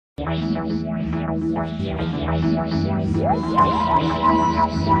Well,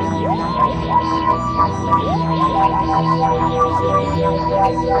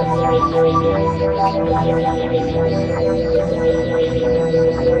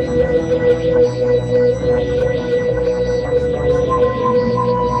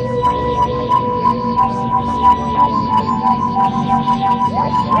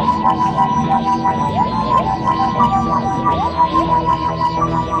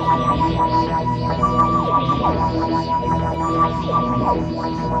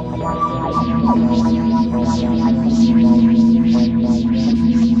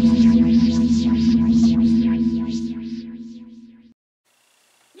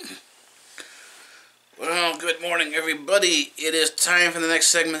 good morning, everybody. It is time for the next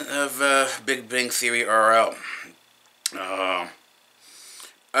segment of Big Bang Theory RL.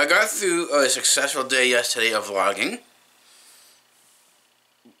 I got through a successful day yesterday of vlogging.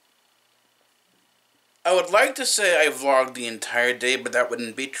 I would like to say I vlogged the entire day, but that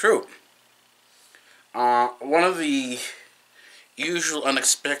wouldn't be true. One of the usual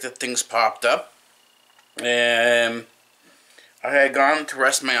unexpected things popped up, and I had gone to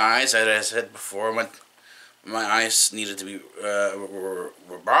rest my eyes, as I said before, when my eyes needed to be,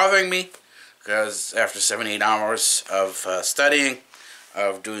 were bothering me, because after 7-8 hours of studying,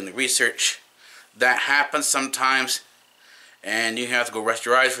 of doing the research, that happens sometimes, and you have to go rest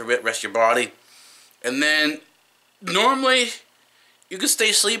your eyes for a bit, rest your body, and then normally you can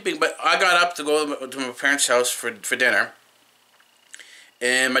stay sleeping, but I got up to go to my parents' house for dinner,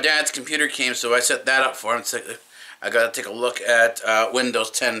 and my dad's computer came, so I set that up for him. So I got to take a look at Windows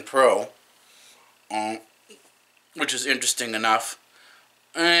 10 Pro, which is interesting enough,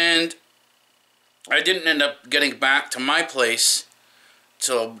 and I didn't end up getting back to my place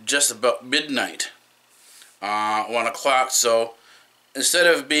till just about midnight, 1 o'clock. So instead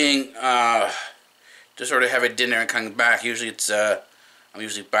of being just sort of having dinner and coming back, usually it's I'm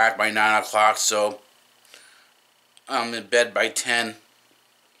usually back by 9 o'clock, so I'm in bed by 10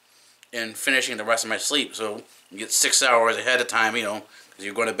 and finishing the rest of my sleep. So you get 6 hours ahead of time, you know, because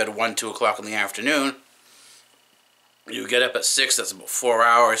you're going to bed at 1, 2 o'clock in the afternoon. You get up at 6, that's about 4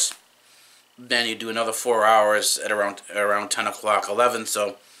 hours. Then you do another 4 hours at around 10 o'clock, 11.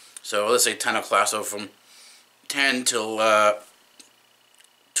 So let's say 10 o'clock. So from 10 till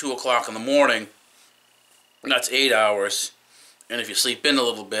 2 o'clock in the morning, that's 8 hours. And if you sleep in a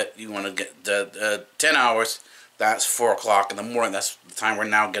little bit, you want to get 10 hours. That's 4 o'clock in the morning. That's the time we're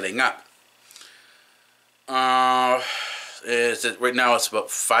now getting up. Right now it's about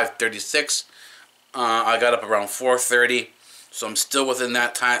 5:36. I got up around 4:30. So I'm still within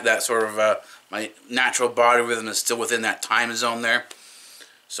that time, that sort of, my natural body rhythm is still within that time zone there.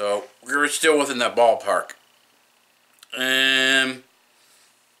 So we're still within that ballpark.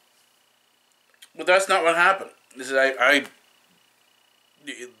 But that's not what happened. This is I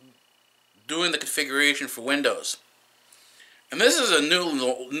doing the configuration for Windows. And this is a new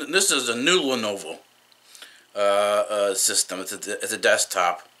Lenovo system. It's a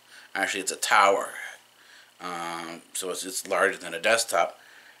desktop. Actually, it's a tower. So it's larger than a desktop.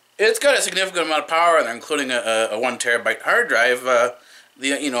 It's got a significant amount of power in there, including a 1 terabyte hard drive.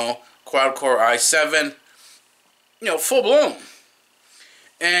 The quad-core i7, full blown.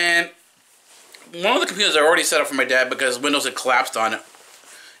 And one of the computers I already set up for my dad because Windows had collapsed on it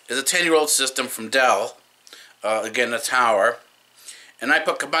is a 10-year-old system from Dell. Again, a tower. And I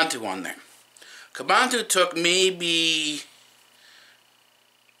put Kubuntu on there. Kubuntu took maybe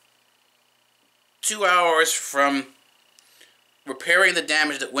 2 hours from repairing the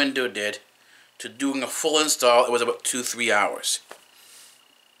damage that Windows did to doing a full install. It was about 2-3 hours.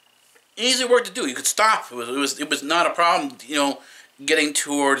 Easy work to do. You could stop. It was not a problem, getting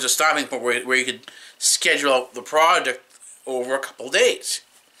towards a stopping point where you could schedule out the project over a couple days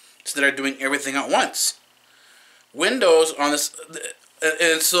instead of doing everything at once. Windows on this,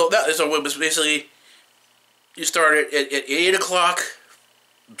 and so it was basically, you started at 8 o'clock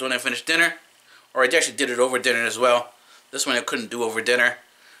when I finished dinner, or I actually did it over dinner as well. This one I couldn't do over dinner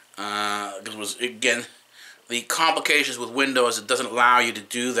because it was, again, the complications with Windows. It doesn't allow you to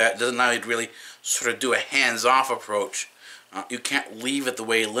do that. It doesn't allow you to really sort of do a hands-off approach. You can't leave it the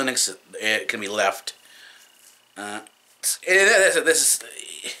way Linux it can be left. This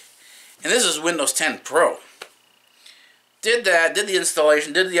is Windows 10 Pro. Did that, did the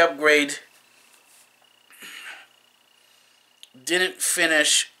installation, did the upgrade. Didn't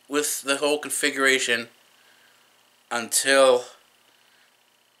finish with the whole configuration until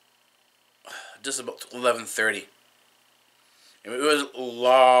just about 11:30. It was a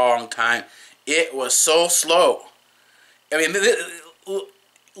long time. It was so slow. I mean,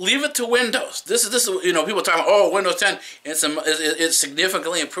 leave it to Windows. This is you know, people talking, oh, Windows 10, it's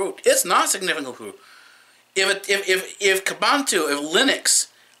significantly improved. It's not significantly improved. If Kubuntu, if Linux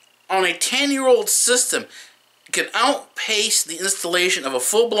on a 10-year-old system can outpace the installation of a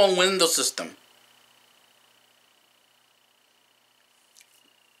full-blown Windows system,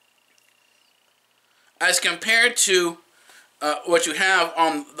 as compared to what you have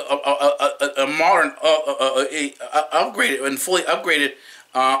on a modern, upgraded and fully upgraded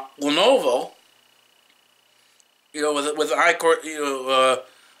Lenovo, you know, with i-Core, you know,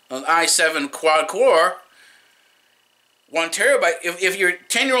 an i7 quad core, 1 terabyte. If your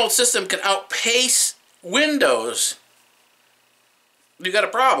 10-year-old system can outpace Windows, you got a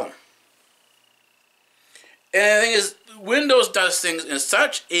problem. And the thing is, Windows does things in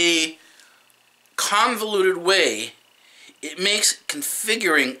such a convoluted way, it makes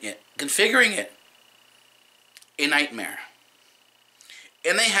configuring it a nightmare.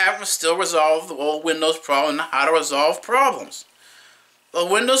 And they haven't still resolved the old Windows problem and how to resolve problems. The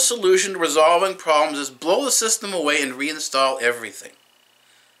Windows solution to resolving problems is blow the system away and reinstall everything.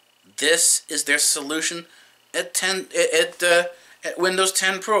 This is their solution at Windows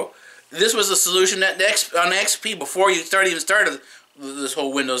 10 Pro. This was the solution on XP before you even started this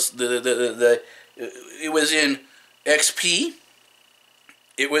whole Windows. It was in XP.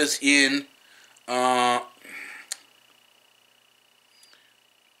 It was in what's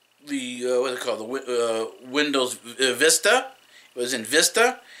it called? The Windows Vista. It was in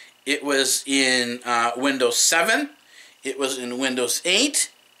Vista. It was in Windows 7. It was in Windows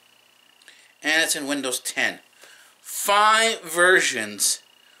 8. And it's in Windows 10. 5 versions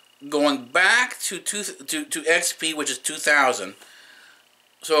going back to XP, which is 2000.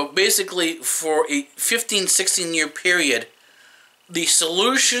 So basically, for a 15-16 year period, the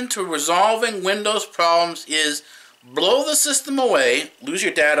solution to resolving Windows problems is blow the system away, lose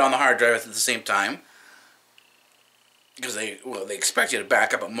your data on the hard drive at the same time, because they expect you to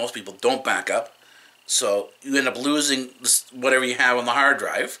back up, but most people don't back up. So you end up losing whatever you have on the hard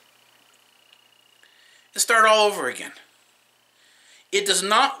drive and start all over again. It does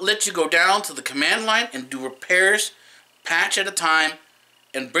not let you go down to the command line and do repairs, patch at a time,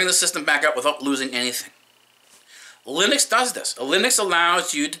 and bring the system back up without losing anything. Linux does this. Linux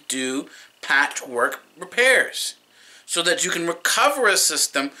allows you to do patchwork repairs so that you can recover a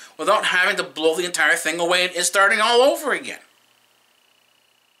system without having to blow the entire thing away and starting all over again.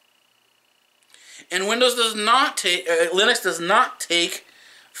 And Windows does not take, Linux does not take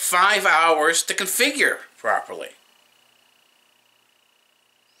 5 hours to configure properly.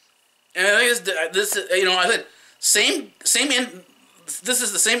 And I think this is, you know, I said this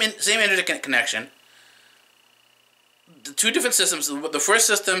is the same internet connection. The 2 different systems. The first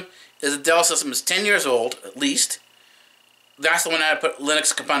system is a Dell system. It's 10 years old at least. That's the one I put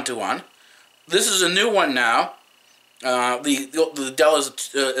Linux Kubuntu on. This is a new one now. The Dell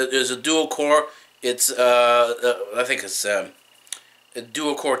is a dual core. It's I think it's a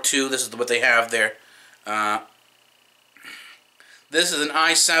dual core 2. This is what they have there. This is an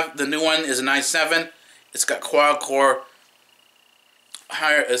i7. The new one is an i7. It's got quad core,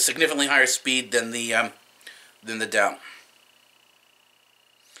 significantly higher speed than the Dell.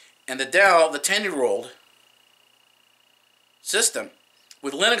 And the Dell, the 10-year-old system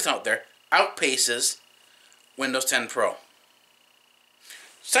with Linux out there, outpaces Windows 10 Pro.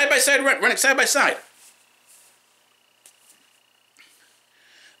 Side by side, running side by side.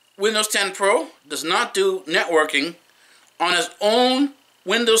 Windows 10 Pro does not do networking on its own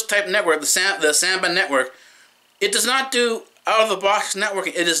Windows type network, the Samba network. It does not do out-of-the-box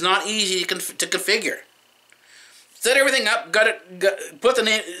networking. It is not easy to configure. Set everything up, put the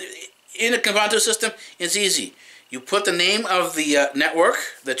name in a Kubuntu system. It's easy. You put the name of the network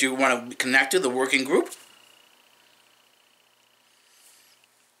that you want to connect to, the working group.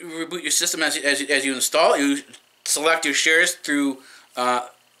 You reboot your system as you install. You select your shares through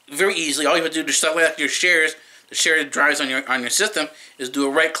very easily. All you have to do to select your shares, the shared drives on your system, is do a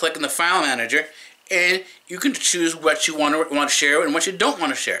right click in the file manager, and you can choose what you want to share and what you don't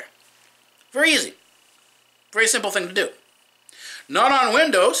want to share. Very easy. Very simple thing to do. Not on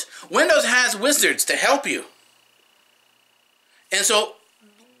Windows. Windows has wizards to help you. And so,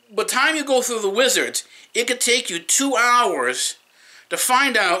 by the time you go through the wizards, it could take you 2 hours to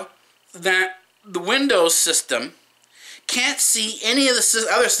find out that the Windows system can't see any of the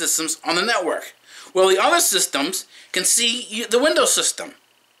other systems on the network. Well, the other systems can see the Windows system.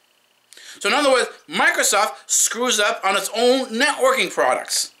 So in other words, Microsoft screws up on its own networking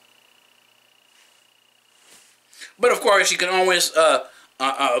products. But of course, you can always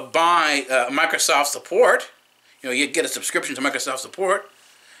buy Microsoft support. You know, you get a subscription to Microsoft support.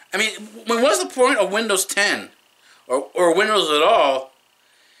 I mean, what's the point of Windows 10 or Windows at all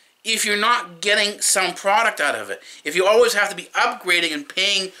if you're not getting some product out of it? If you always have to be upgrading and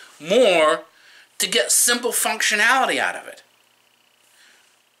paying more to get simple functionality out of it.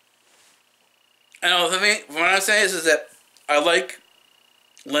 And what I'm saying is that I like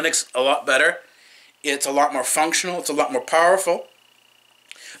Linux a lot better. It's a lot more functional. It's a lot more powerful.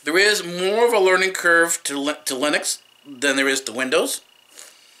 There is more of a learning curve to Linux than there is to Windows.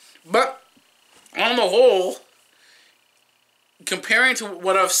 But on the whole, comparing to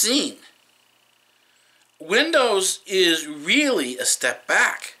what I've seen, Windows is really a step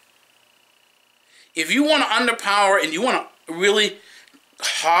back. If you want to underpower and you want to really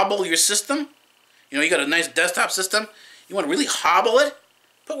hobble your system, you know, you got a nice desktop system, you want to really hobble it,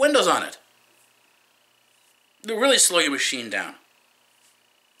 put Windows on it. It'll really slow your machine down.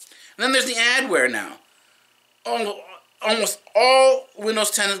 And then there's the adware now. Almost all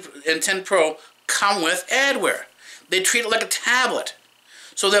Windows 10 and 10 Pro come with adware. They treat it like a tablet,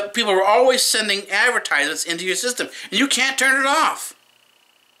 so that people are always sending advertisements into your system, and you can't turn it off.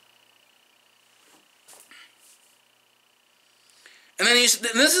 And then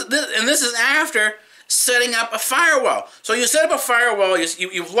this is after setting up a firewall. So you set up a firewall.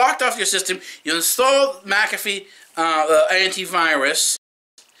 You've locked off your system. You install McAfee antivirus.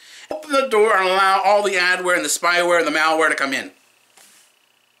 Open the door and allow all the adware and the spyware and the malware to come in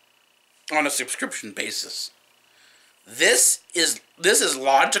on a subscription basis. This is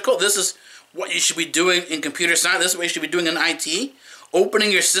logical. This is what you should be doing in computer science. This is what you should be doing in IT.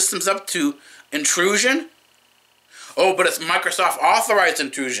 Opening your systems up to intrusion. Oh, but it's Microsoft authorized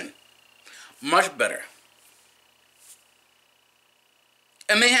intrusion. Much better.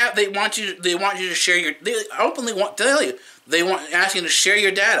 And they want you to share your. They openly want to tell you. They ask you to share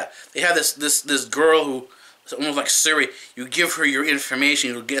your data. They have this girl who, it's almost like Siri. You give her your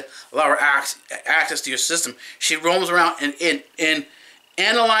information. You allow her access to your system. She roams around and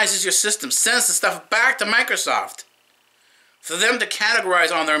analyzes your system. Sends the stuff back to Microsoft for them to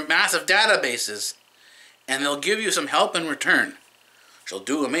categorize on their massive databases, and they'll give you some help in return. She'll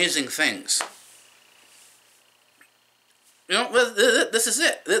do amazing things. You know, this is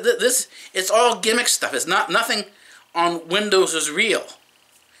it. It's all gimmick stuff. It's nothing on Windows is real,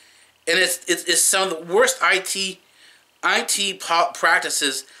 and it's some of the worst IT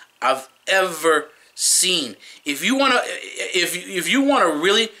practices I've ever seen. If you want to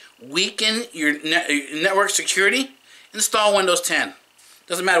really weaken your network security, install Windows 10.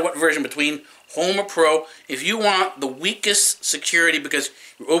 Doesn't matter what version, between Home or Pro. If you want the weakest security, because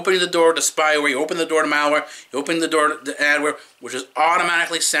you're opening the door to spyware, you open the door to malware, you open the door to adware, which is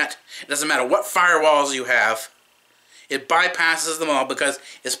automatically set. It doesn't matter what firewalls you have. It bypasses them all because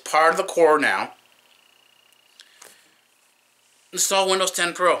it's part of the core now. Install Windows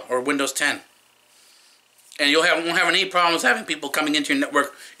 10 Pro or Windows 10. And won't have any problems having people coming into your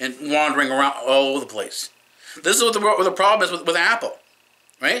network and wandering around all over the place. This is what the problem is with Apple,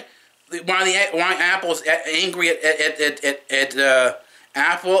 right? Why Apple is angry at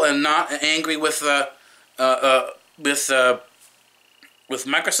Apple and not angry with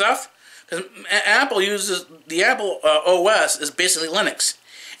Microsoft, because Apple uses the Apple OS is basically Linux,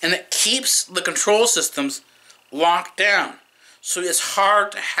 and it keeps the control systems locked down, so it's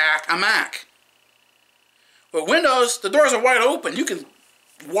hard to hack a Mac. With Windows, the doors are wide open. You can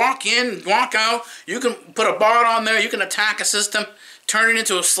walk in, walk out. You can put a bot on there. You can attack a system, turn it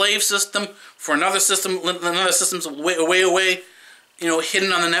into a slave system for another system. Another system's way away, you know,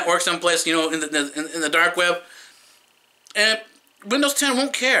 hidden on the network someplace, you know, in the dark web. And Windows 10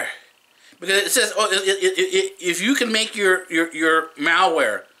 won't care, because it says, if you can make your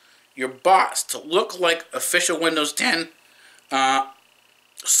malware, your bots, to look like official Windows 10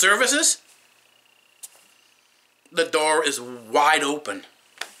 services, the door is wide open.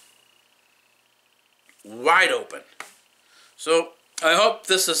 Wide open. So I hope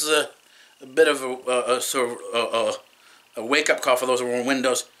this is a bit of a wake-up call for those who are on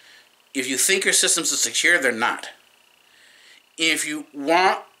Windows. If you think your systems are secure, they're not. If you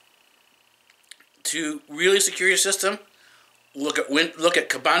want to really secure your system, look at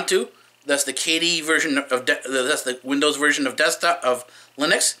Kubuntu. That's the KDE version of that's the Windows version of desktop of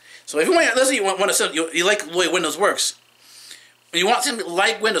Linux. So if you want to, you like the way Windows works, and you want something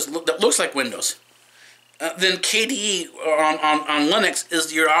like Windows that looks like Windows, then KDE on Linux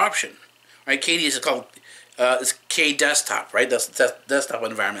is your option, right? KDE is called it's K Desktop, right? That's desktop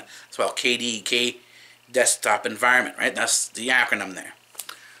environment. It's called KDE, K Desktop Environment, right? That's the acronym there.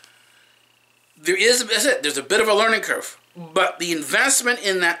 There's a bit of a learning curve, but the investment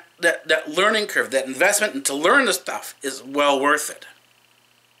in that learning curve, that investment to learn the stuff, is well worth it.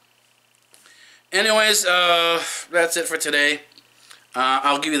 Anyways, that's it for today.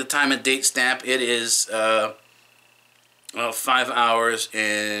 I'll give you the time and date stamp. It is 5 hours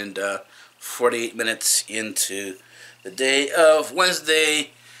and 48 minutes into the day of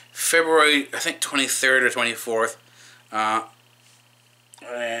Wednesday, February, I think 23rd or 24th.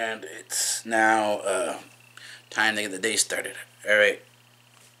 And it's now time to get the day started. Alright,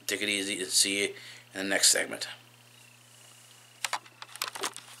 take it easy and see you in the next segment.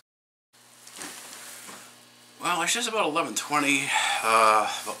 Well, it's just about 11:20,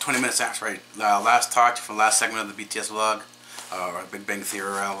 about 20 minutes after I last talked from the last segment of the BTSvlog, or Big Bang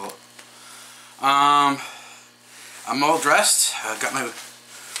BTRL. I'm all dressed. I got my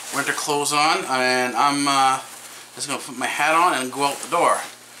winter clothes on, and I'm just gonna put my hat on and go out the door.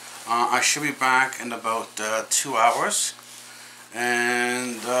 I should be back in about 2 hours,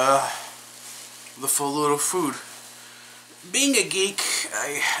 and with a full load of food. Being a geek,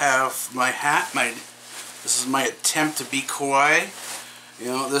 I have my hat. This is my attempt to be kawaii.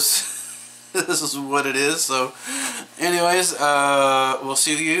 You know, this is what it is. So, anyways, we'll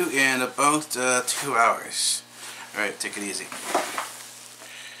see you in about 2 hours. All right, take it easy.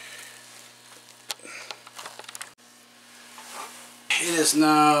 It is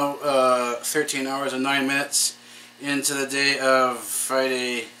now 13 hours and 9 minutes into the day of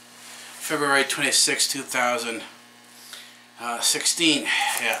Friday, February 26, 2016.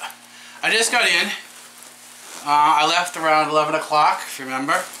 Yeah, I just got in. I left around 11 o'clock, if you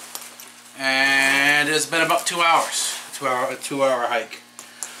remember, and it's been about 2 hours, a two-hour hike.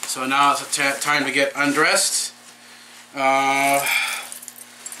 So now it's time to get undressed, unpack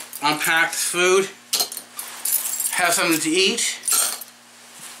the food, have something to eat,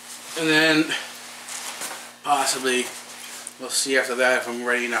 and then possibly we'll see after that if I'm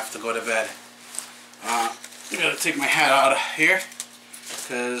ready enough to go to bed. I'm gonna take my hat out of here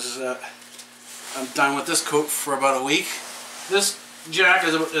because I'm done with this coat for about a week. This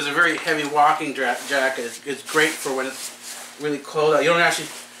jacket is a very heavy walking jacket. It's great for when it's really cold out. You don't actually.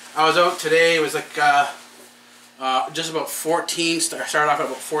 I was out today. It was like just about 14. Started off at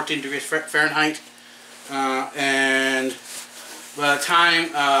about 14 degrees Fahrenheit, and by the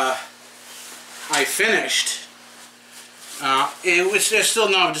time I finished, it was still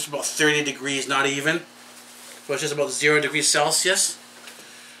not just about 30 degrees, not even. It was just about 0 degrees Celsius.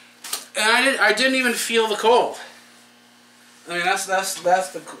 And I didn't even feel the cold. I mean, that's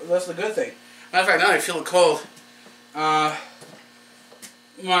the good thing. Matter of fact, now I feel the cold.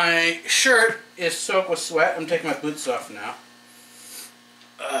 My shirt is soaked with sweat. I'm taking my boots off now.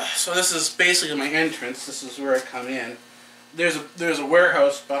 So this is basically my entrance. This is where I come in. There's a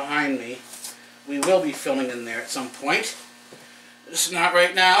warehouse behind me. We will be filming in there at some point. Just not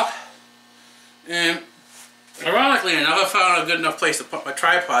right now. And ironically enough, I found a good enough place to put my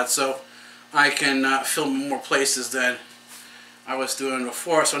tripod so I can film more places than I was doing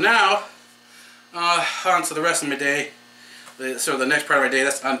before. So now, on to the rest of my day. So the next part of my day,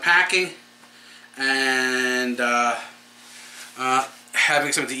 that's unpacking and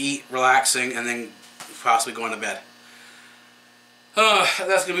having something to eat, relaxing, and then possibly going to bed.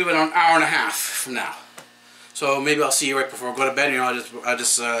 That's going to be about an hour and a half from now. So maybe I'll see you right before I go to bed. You know, I'll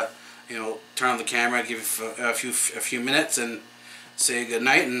just you know, turn on the camera, give you a few minutes, and say good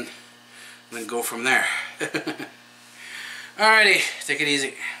night, and then go from there. Alrighty, take it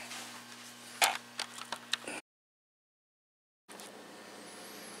easy.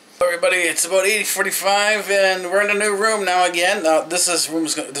 Hello everybody, it's about 8:45, and we're in a new room now again. This room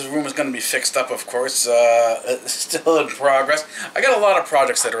is going to be fixed up, of course. It's still in progress. I got a lot of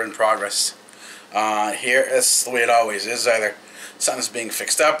projects that are in progress here. That's the way it always is. Either something's being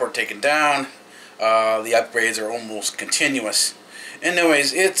fixed up or taken down. The upgrades are almost continuous.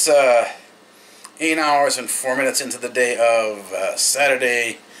 Anyways, it's 8 hours and 4 minutes into the day of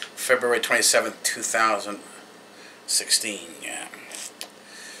Saturday, February 27th, 2016. Yeah.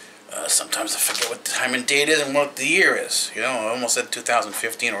 Sometimes I forget what the time and date is and what the year is. You know, I almost said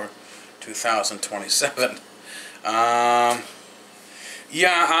 2015 or 2027. Yeah,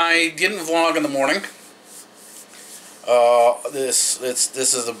 I didn't vlog in the morning. This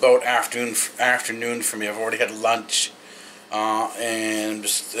is about afternoon for me. I've already had lunch, and I'm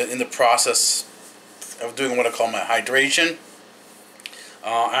just in the process of doing what I call my hydration.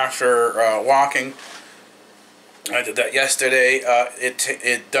 After walking, I did that yesterday.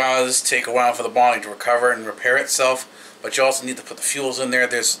 It does take a while for the body to recover and repair itself, but you also need to put the fuels in there.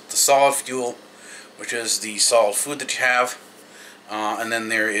 There's the solid fuel, which is the solid food that you have, and then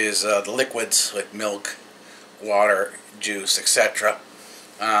there is the liquids like milk, water, juice, etc.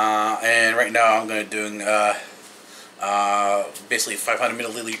 And right now I'm going to be doing basically 500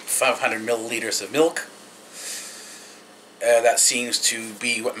 milliliters of milk. That seems to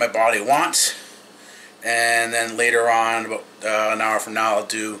be what my body wants. And then later on, about an hour from now, I'll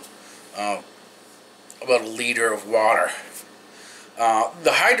do about a liter of water.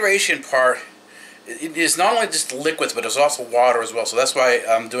 The hydration part, it is not only just liquids, but there's also water as well. So that's why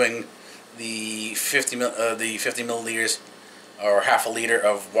I'm doing the 50 milliliters or half a liter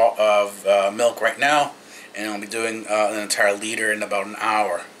of milk right now, and I'll be doing an entire liter in about an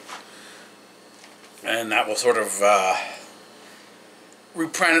hour, and that will sort of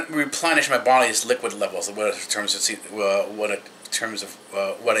replenish my body's liquid levels in terms of what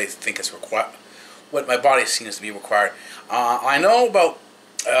I think is required, what my body seems to be required. I know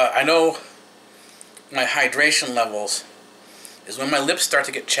my hydration levels is when my lips start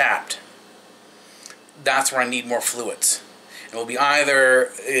to get chapped. That's where I need more fluids. It will be either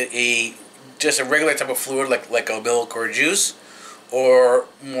just a regular type of fluid like a milk or a juice, or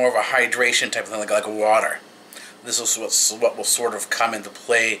more of a hydration type of thing like a water. This is what will sort of come into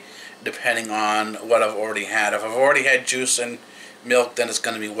play depending on what I've already had. If I've already had juice and milk, then it's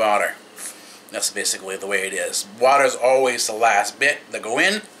going to be water. That's basically the way it is. Water is always the last bit that go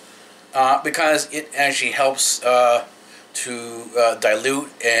in because it actually helps to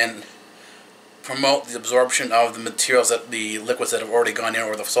dilute and promote the absorption of the materials, the liquids that have already gone in,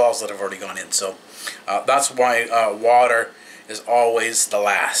 or the solids that have already gone in. So that's why water is always the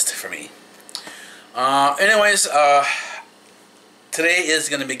last for me. Anyways, today is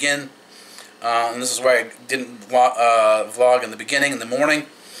going to begin, and this is why I didn't vlog in the beginning, in the morning.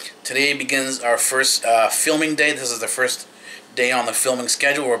 Today begins our first filming day. This is the first day on the filming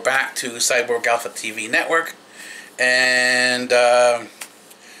schedule. We're back to CyborgAlphaTV-Network, and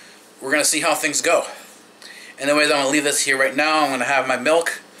we're going to see how things go. Anyways, I'm going to leave this here right now. I'm going to have my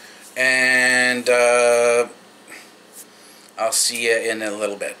milk, and I'll see you in a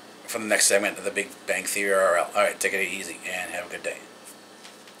little bit for the next segment of the Big Bang Theory RL. Alright, take it easy, and have a good day.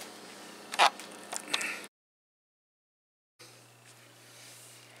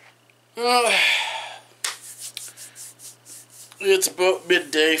 It's about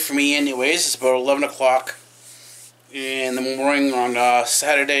midday for me anyways. It's about 11 o'clock in the morning on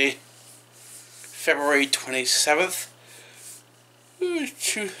Saturday, February 27th,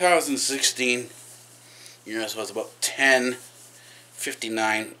 2016. So it's about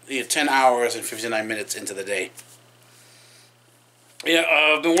 10:59, 10 hours and 59 minutes into the day. Yeah,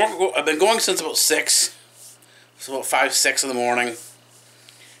 I've been going since about 6. So about 5, 6 in the morning.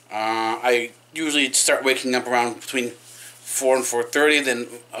 I usually start waking up around between 4 and 4:30, then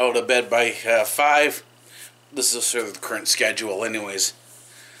out of bed by 5. This is sort of the current schedule anyways.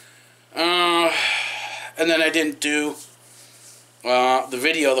 And then I didn't do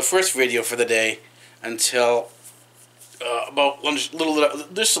the first video for the day until about lunch,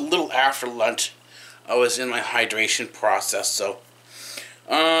 just a little after lunch. I was in my hydration process, so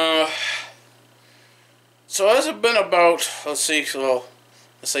it's been about, let's say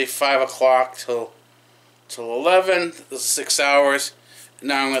 5 o'clock till 11. This is 6 hours.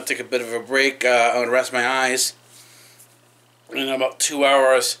 Now I'm going to take a bit of a break. I'm going to rest my eyes. In about 2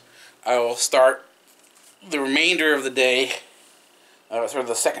 hours, I will start the remainder of the day. Sort of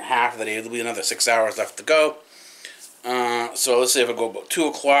the second half of the day. There'll be another 6 hours left to go. So let's say if I go about 2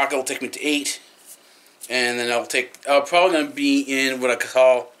 o'clock, it'll take me to 8. And then I'm probably going to be in what I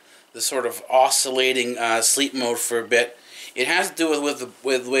call the sort of oscillating sleep mode for a bit. It has to do with the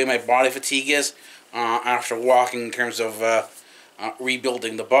way my body fatigue is after walking, in terms of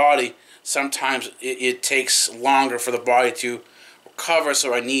rebuilding the body. Sometimes it takes longer for the body to recover,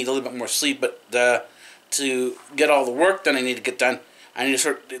 so I need a little bit more sleep. But to get all the work done I need to get done, I need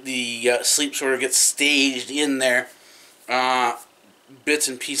to the sleep sort of gets staged in there, bits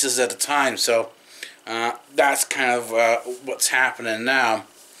and pieces at a time. So that's kind of what's happening now.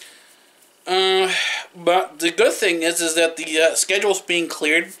 But the good thing is that the schedule's being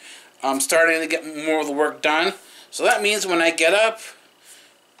cleared. I'm starting to get more of the work done. So that means when I get up,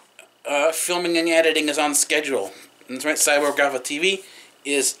 filming and editing is on schedule. And that's right, CyborgAlphaTV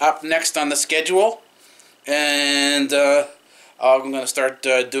is up next on the schedule. And I'm going to start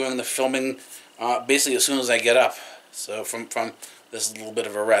doing the filming basically as soon as I get up. So from this little bit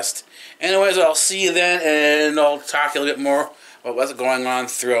of a rest. Anyways, I'll see you then, and I'll talk a little bit more about what's going on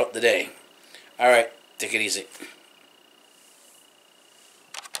throughout the day. Alright, take it easy.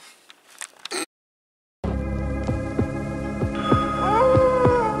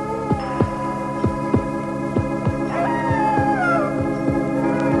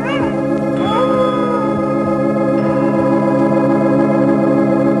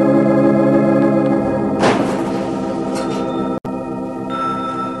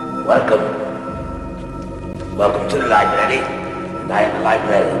 Welcome. Welcome to the library, and I am the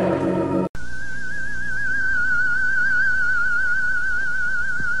librarian.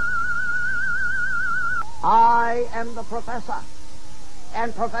 I am the professor.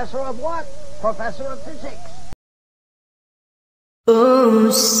 And professor of what? Professor of physics. Oh,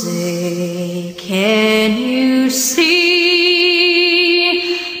 say, can you see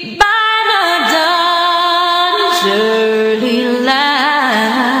by the dawn's early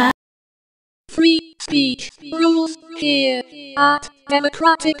light? Free speech rules here at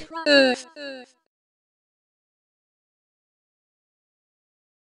Democratic Earth.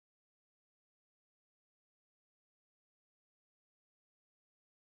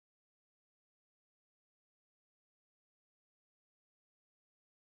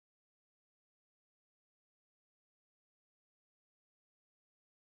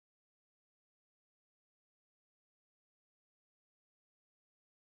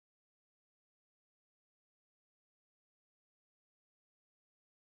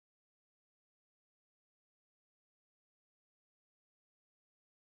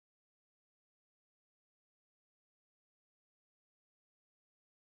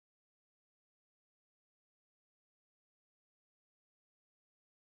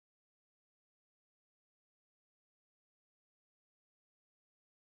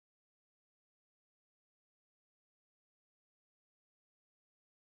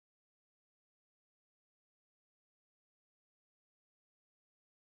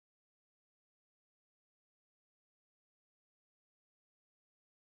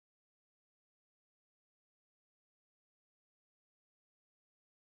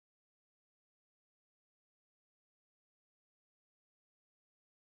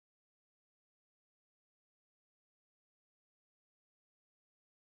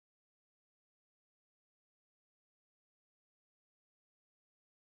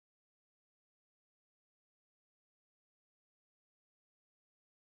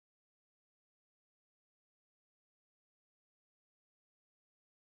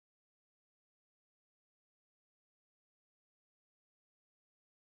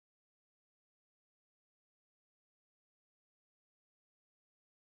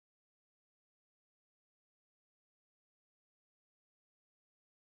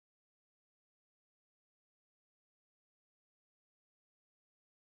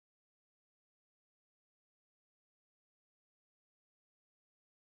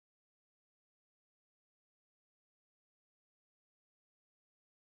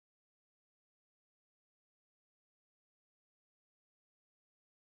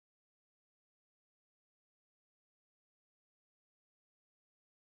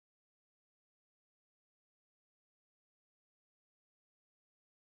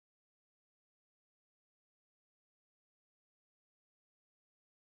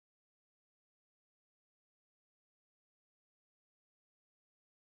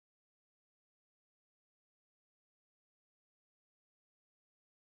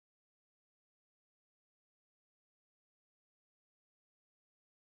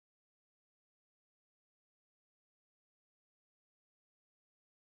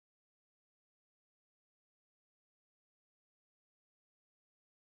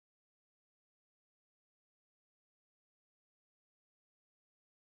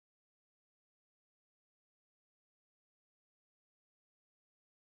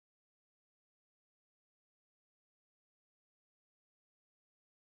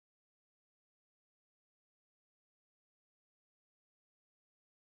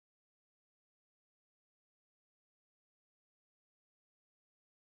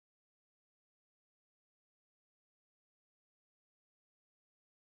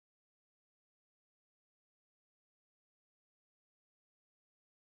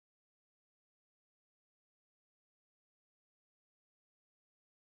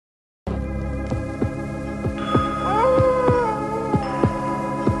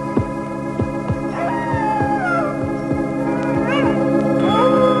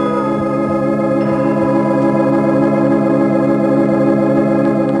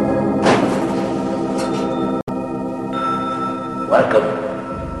 Welcome.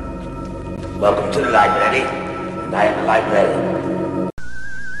 Welcome to the library, and I am the librarian.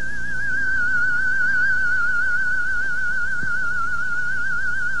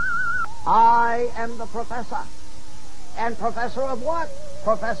 I am the professor. And professor of what?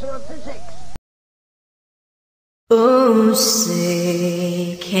 Professor of physics. Oh,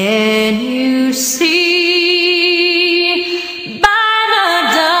 say, can you see by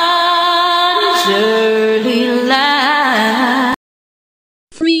the dawn's early light?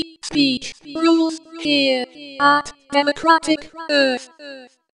 Free speech rules here at Democratic Earth.